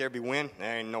island. You think there'd be wind?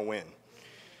 There ain't no wind.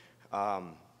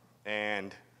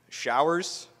 And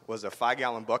showers was a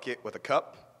 5-gallon bucket with a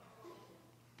cup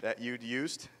that you'd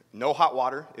used. No hot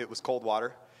water. It was cold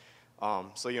water.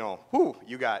 So,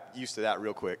 you got used to that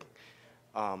real quick.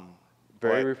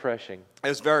 Very refreshing. It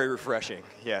was very refreshing,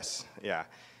 yes, yeah.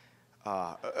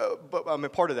 But, I mean,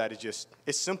 part of that is just,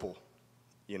 it's simple,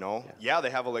 Yeah, they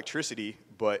have electricity,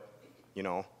 but,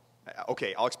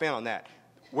 okay, I'll expand on that.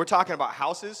 We're talking about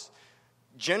houses.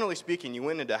 Generally speaking, you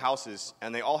went into houses,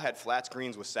 and they all had flat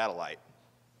screens with satellite,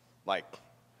 like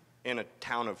in a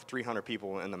town of 300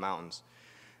 people in the mountains.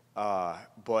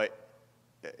 But,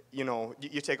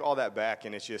 you take all that back,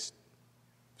 and it's just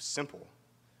simple,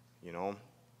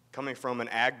 Coming from an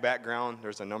ag background,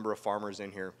 there's a number of farmers in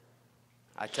here.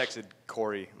 I texted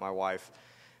Corey, my wife,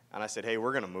 and I said, hey,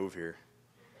 we're going to move here.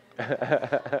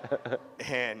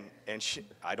 and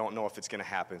I don't know if it's going to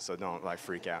happen, so don't,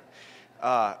 freak out.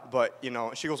 But,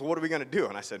 she goes, well, what are we going to do?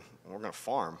 And I said, we're going to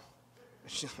farm.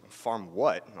 She said, farm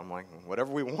what? And I'm like,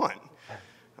 whatever we want.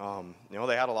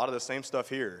 They had a lot of the same stuff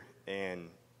here. And,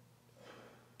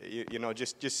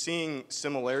 just seeing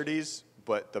similarities,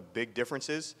 but the big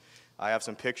differences. I have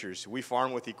some pictures. We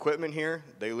farm with equipment here.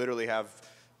 They literally have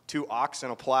 2 ox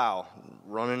and a plow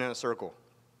running in a circle.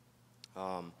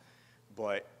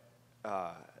 But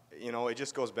it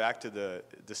just goes back to the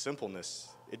simpleness.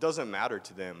 It doesn't matter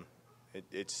to them.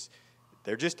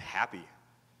 They're just happy,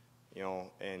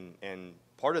 and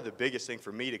part of the biggest thing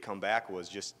for me to come back was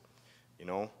just,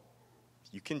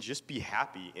 you can just be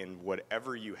happy in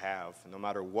whatever you have, no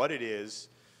matter what it is,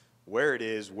 where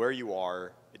you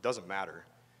are, it doesn't matter.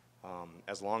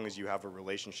 As long as you have a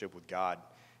relationship with God.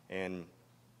 And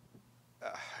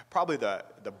probably the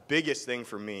biggest thing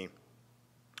for me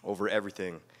over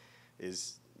everything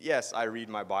is, yes, I read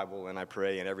my Bible and I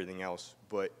pray and everything else,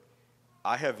 but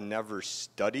I have never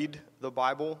studied the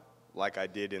Bible like I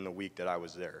did in the week that I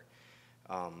was there,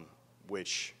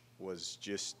 which was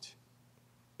just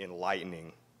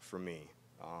enlightening for me.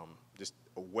 Just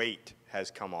a weight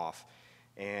has come off.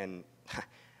 And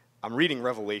I'm reading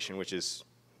Revelation, which is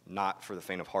not for the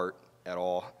faint of heart at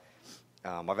all.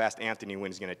 I've asked Anthony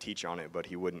when he's going to teach on it, but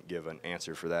he wouldn't give an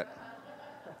answer for that.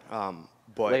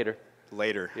 But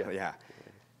Later, yeah.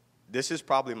 This is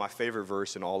probably my favorite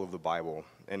verse in all of the Bible,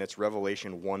 and it's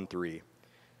Revelation 1:3.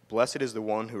 Blessed is the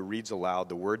one who reads aloud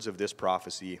the words of this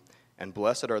prophecy, and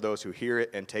blessed are those who hear it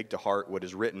and take to heart what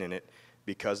is written in it,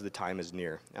 because the time is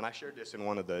near. And I shared this in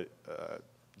one of the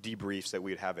debriefs that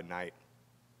we'd have at night.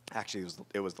 Actually,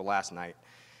 it was the last night.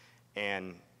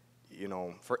 And,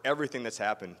 for everything that's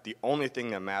happened, the only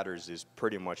thing that matters is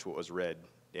pretty much what was read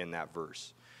in that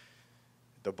verse.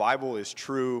 The Bible is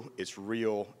true, it's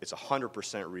real, it's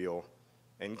 100% real,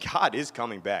 and God is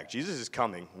coming back. Jesus is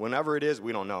coming. Whenever it is,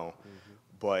 we don't know. Mm-hmm.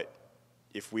 But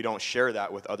if we don't share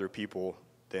that with other people,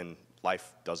 then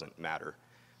life doesn't matter.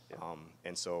 Yeah.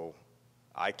 And so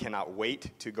I cannot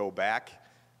wait to go back.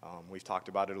 We've talked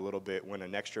about it a little bit when the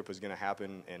next trip is going to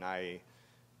happen, and I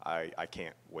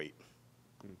can't wait.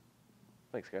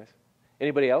 Thanks, guys.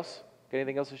 Anybody else? Got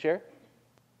anything else to share?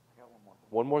 I got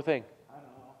one more thing.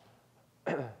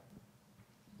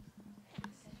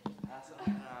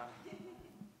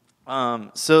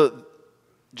 So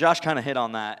Josh kind of hit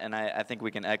on that, and I think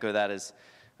we can echo that as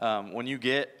when you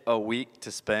get a week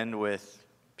to spend with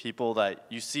people that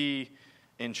you see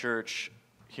in church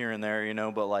here and there,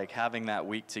 but having that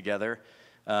week together,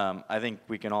 I think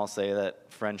we can all say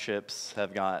that friendships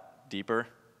have got deeper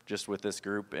just with this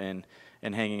group and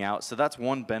hanging out. So that's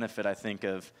one benefit, I think,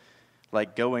 of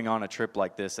going on a trip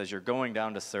like this, as you're going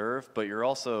down to serve, but you're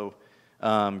also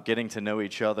getting to know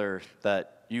each other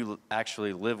that you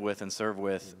actually live with and serve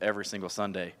with every single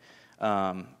Sunday.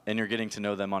 And you're getting to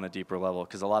know them on a deeper level,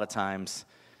 because a lot of times,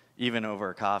 even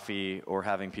over coffee or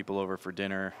having people over for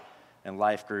dinner and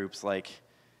life groups,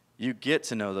 you get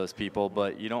to know those people,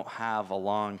 but you don't have a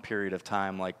long period of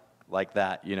time like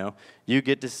that, You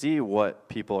get to see what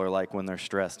people are like when they're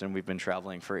stressed, and we've been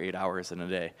traveling for 8 hours in a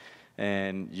day.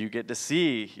 And you get to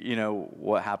see,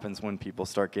 what happens when people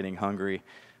start getting hungry.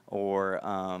 Or,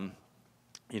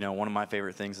 one of my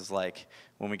favorite things is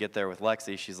when we get there with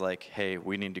Lexi, she's like, hey,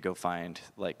 we need to go find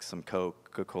some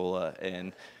Coca-Cola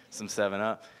and some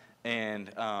 7-Up.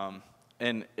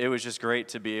 And it was just great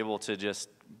to be able to just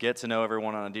get to know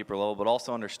everyone on a deeper level, but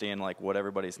also understand what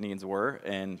everybody's needs were,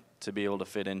 and to be able to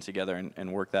fit in together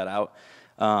and work that out.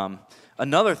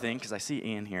 Another thing, because I see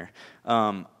Ian here,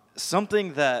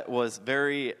 something that was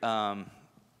very,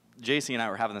 JC and I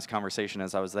were having this conversation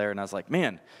as I was there, and I was like,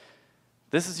 man,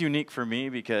 this is unique for me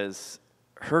because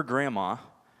her grandma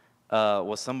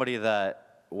was somebody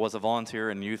that was a volunteer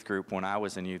in youth group when I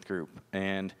was in youth group.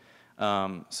 And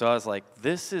so I was like,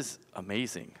 this is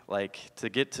amazing. Like, to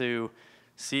get to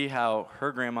see how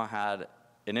her grandma had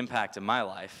an impact in my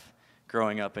life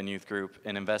growing up in youth group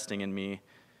and investing in me.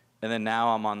 And then now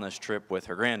I'm on this trip with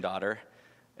her granddaughter.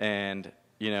 And,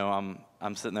 you know,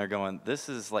 I'm sitting there going, this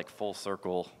is like full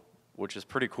circle, which is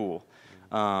pretty cool.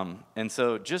 And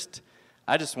so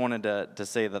I just wanted to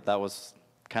say that was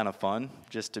kind of fun,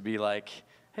 just to be like,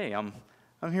 hey, I'm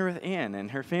here with Ann and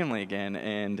her family again,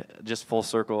 and just full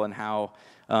circle, and how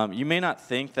you may not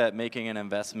think that making an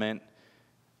investment,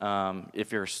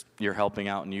 if you're helping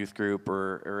out in youth group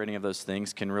or any of those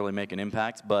things, can really make an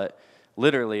impact, but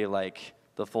literally, like,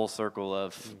 the full circle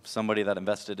of somebody that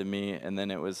invested in me, and then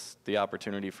it was the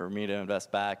opportunity for me to invest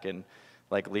back and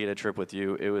like lead a trip with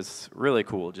you. It was really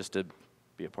cool just to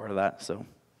be a part of that. So,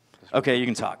 okay, you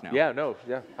can talk now. Yeah,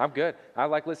 I'm good. I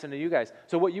like listening to you guys.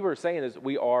 So what you were saying is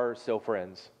we are still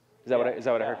friends. Is that what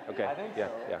I heard? Okay. I think yeah,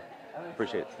 so. yeah.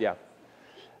 Appreciate it. Yeah.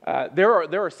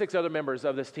 There are 6 other members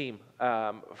of this team,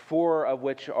 4 of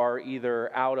which are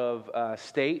either out of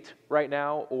state right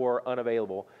now or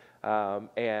unavailable.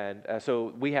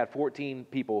 So we had 14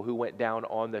 people who went down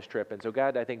on this trip. And so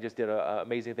God, I think, just did an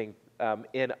amazing thing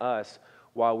in us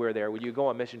while we're there. When you go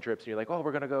on mission trips and you're like, oh,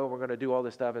 we're going to do all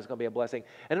this stuff, it's going to be a blessing.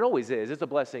 And it always is. It's a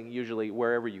blessing usually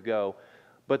wherever you go.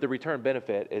 But the return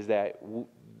benefit is that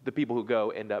the people who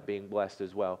go end up being blessed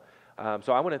as well.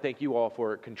 So I want to thank you all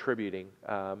for contributing,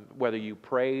 whether you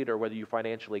prayed or whether you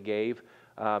financially gave.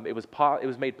 It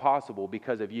was made possible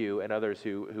because of you and others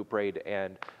who prayed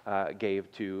and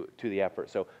gave to the effort.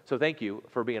 So thank you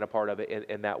for being a part of it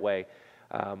in that way.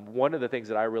 One of the things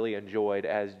that I really enjoyed,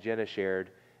 as Jenna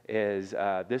shared, is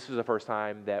this was the first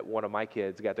time that one of my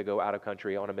kids got to go out of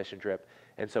country on a mission trip.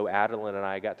 And so Adeline and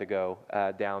I got to go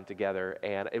down together.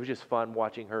 And it was just fun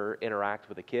watching her interact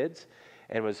with the kids.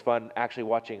 And it was fun actually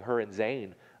watching her and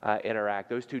Zane interact.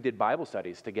 Those 2 did Bible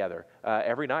studies together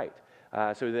every night.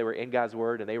 So they were in God's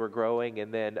Word and they were growing.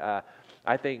 And then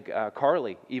I think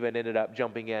Carly even ended up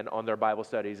jumping in on their Bible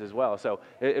studies as well. So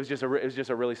it was just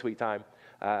a really sweet time.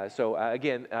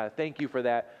 Again, thank you for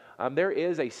that. There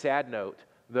is a sad note,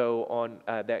 though, on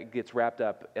that gets wrapped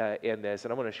up in this,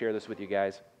 and I want to share this with you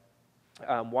guys.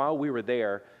 While we were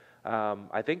there,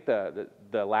 I think the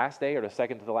last day or the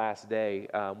second to the last day,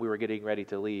 we were getting ready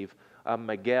to leave.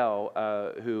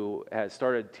 Miguel, who has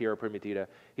started Tierra Primitiva,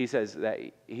 he says that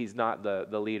he's not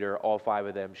the leader. All 5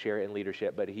 of them share in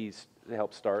leadership, but he's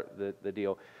helped start the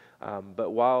deal.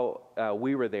 But while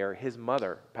we were there, his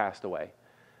mother passed away.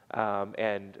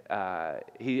 And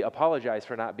he apologized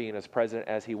for not being as present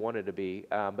as he wanted to be,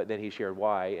 but then he shared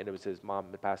why, and it was his mom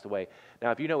that passed away. Now,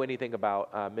 if you know anything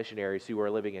about missionaries who are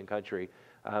living in country,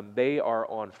 they are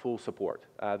on full support.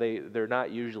 They're not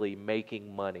usually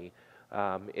making money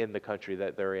in the country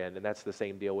that they're in, and that's the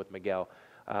same deal with Miguel.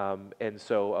 And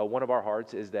so one of our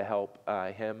hearts is to help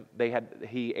him.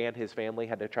 He and his family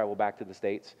had to travel back to the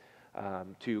States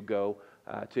to go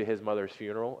to his mother's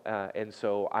funeral, and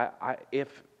so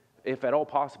if at all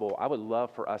possible, I would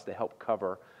love for us to help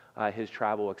cover his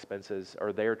travel expenses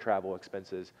or their travel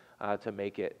expenses to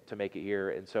make it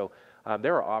here. And so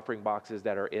there are offering boxes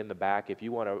that are in the back. If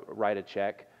you want to write a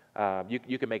check,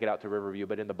 you can make it out to Riverview,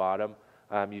 but in the bottom,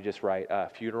 you just write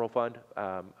funeral fund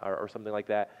or something like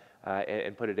that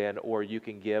and put it in, or you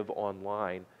can give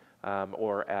online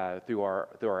or through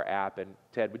our app. And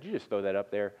Ted, would you just throw that up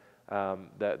there?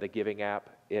 The giving app.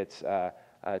 It's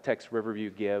text Riverview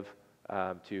Give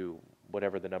to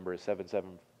whatever the number is,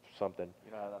 77 something.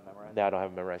 You don't have that memorized? No, I don't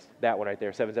have it memorized. That one right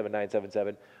there,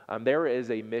 77977. There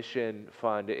is a mission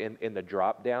fund in the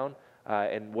drop down,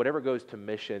 and whatever goes to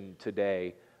mission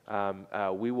today,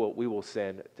 we will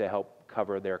send to help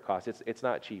cover their costs. It's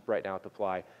not cheap right now to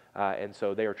fly, and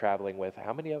so they are traveling with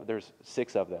how many of? There's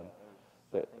 6 of them.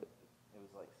 I think it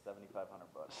was like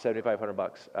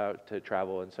 $7,500 to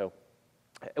travel, and so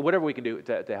whatever we can do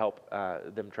to help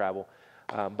them travel.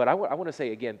 But I want to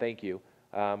say again, thank you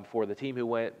for the team who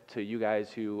went, to you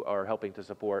guys who are helping to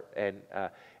support.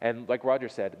 And like Roger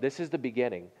said, this is the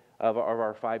beginning of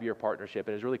our 5-year partnership,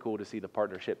 and it's really cool to see the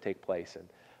partnership take place. And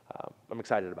I'm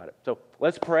excited about it. So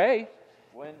let's pray.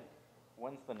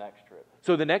 When's the next trip?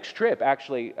 So the next trip,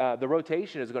 actually, the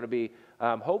rotation is going to be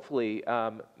hopefully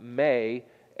May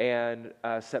and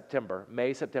September.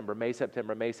 May,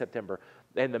 September.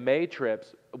 And the May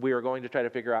trips, we are going to try to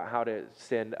figure out how to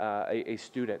send a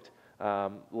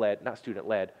student-led, not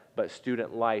student-led, but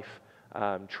student life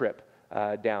trip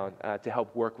down to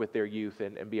help work with their youth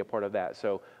and be a part of that.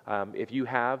 So if you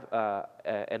have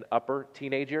an upper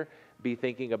teenager, be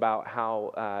thinking about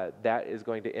how that is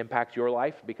going to impact your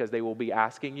life, because they will be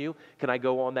asking you, can I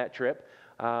go on that trip?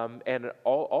 And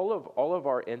all of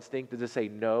our instinct is to say,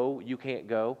 no, you can't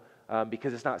go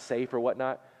because it's not safe or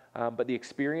whatnot. But the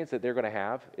experience that they're going to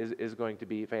have is going to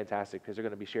be fantastic, because they're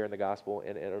going to be sharing the gospel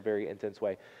in a very intense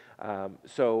way.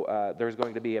 So there's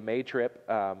going to be a May trip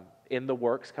in the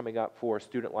works coming up for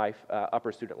student life,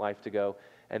 upper student life to go.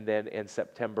 And then in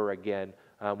September again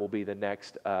will be the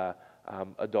next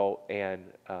adult and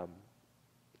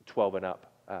 12 and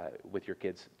up with your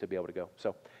kids to be able to go.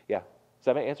 So yeah, does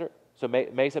that answer it? So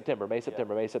May, September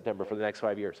for the next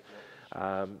 5 years.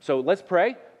 So let's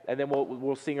pray, and then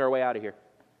we'll sing our way out of here.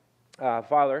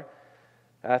 Father,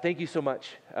 thank you so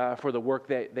much for the work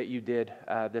that you did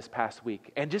this past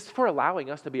week, and just for allowing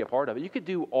us to be a part of it. You could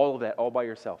do all of that all by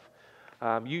yourself.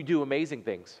 You do amazing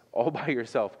things all by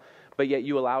yourself, but yet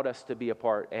you allowed us to be a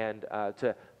part and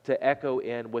to echo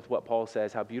in with what Paul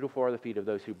says, how beautiful are the feet of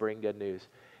those who bring good news,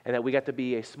 and that we got to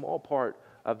be a small part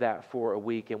of that for a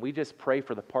week. And we just pray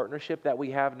for the partnership that we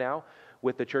have now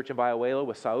with the church in Vihuela,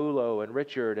 with Saulo and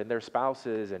Richard and their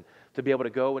spouses, and to be able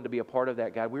to go and to be a part of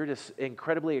that, God. We're just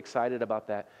incredibly excited about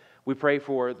that. We pray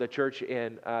for the church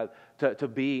to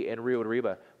be in Rio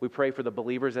Arriba. We pray for the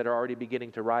believers that are already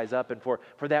beginning to rise up, and for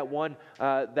that one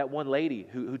lady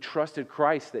who trusted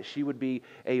Christ, that she would be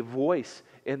a voice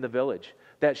in the village,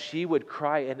 that she would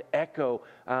cry and echo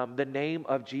the name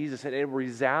of Jesus, and it would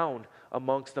resound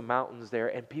amongst the mountains there,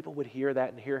 and people would hear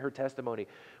that and hear her testimony.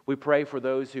 We pray for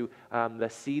those who, the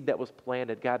seed that was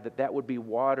planted, God, that would be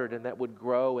watered and that would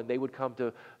grow, and they would come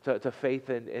to faith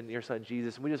in your Son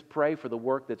Jesus. And we just pray for the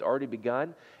work that's already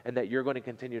begun, and that you're going to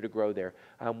continue to grow there.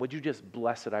 Would you just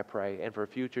bless it, I pray, and for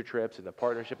future trips and the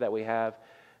partnership that we have,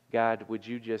 God, would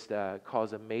you just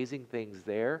cause amazing things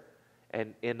there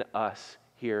and in us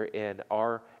here in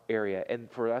our area, and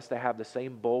for us to have the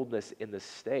same boldness in the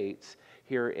States,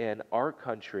 here in our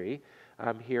country,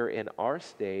 here in our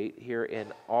state, here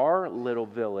in our little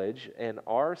village, in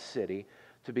our city,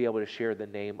 to be able to share the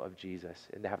name of Jesus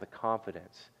and to have the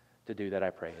confidence to do that,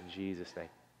 I pray. In Jesus' name,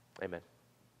 amen.